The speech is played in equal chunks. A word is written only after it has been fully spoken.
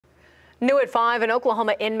New at 5, an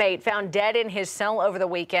Oklahoma inmate found dead in his cell over the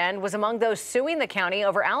weekend was among those suing the county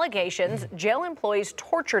over allegations jail employees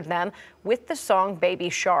tortured them with the song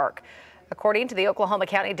Baby Shark. According to the Oklahoma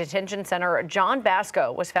County Detention Center, John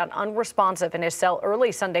Basco was found unresponsive in his cell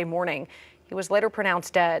early Sunday morning. He was later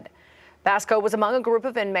pronounced dead. Basco was among a group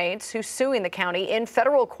of inmates who suing the county in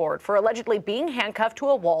federal court for allegedly being handcuffed to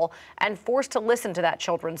a wall and forced to listen to that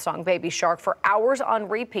children's song Baby Shark for hours on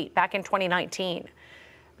repeat back in 2019.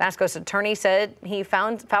 Basco's attorney said he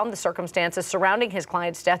found the circumstances surrounding his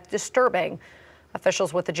client's death disturbing.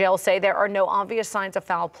 Officials with the jail say there are no obvious signs of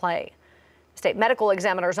foul play. The state medical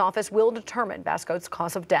examiner's office will determine Basco's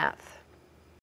cause of death.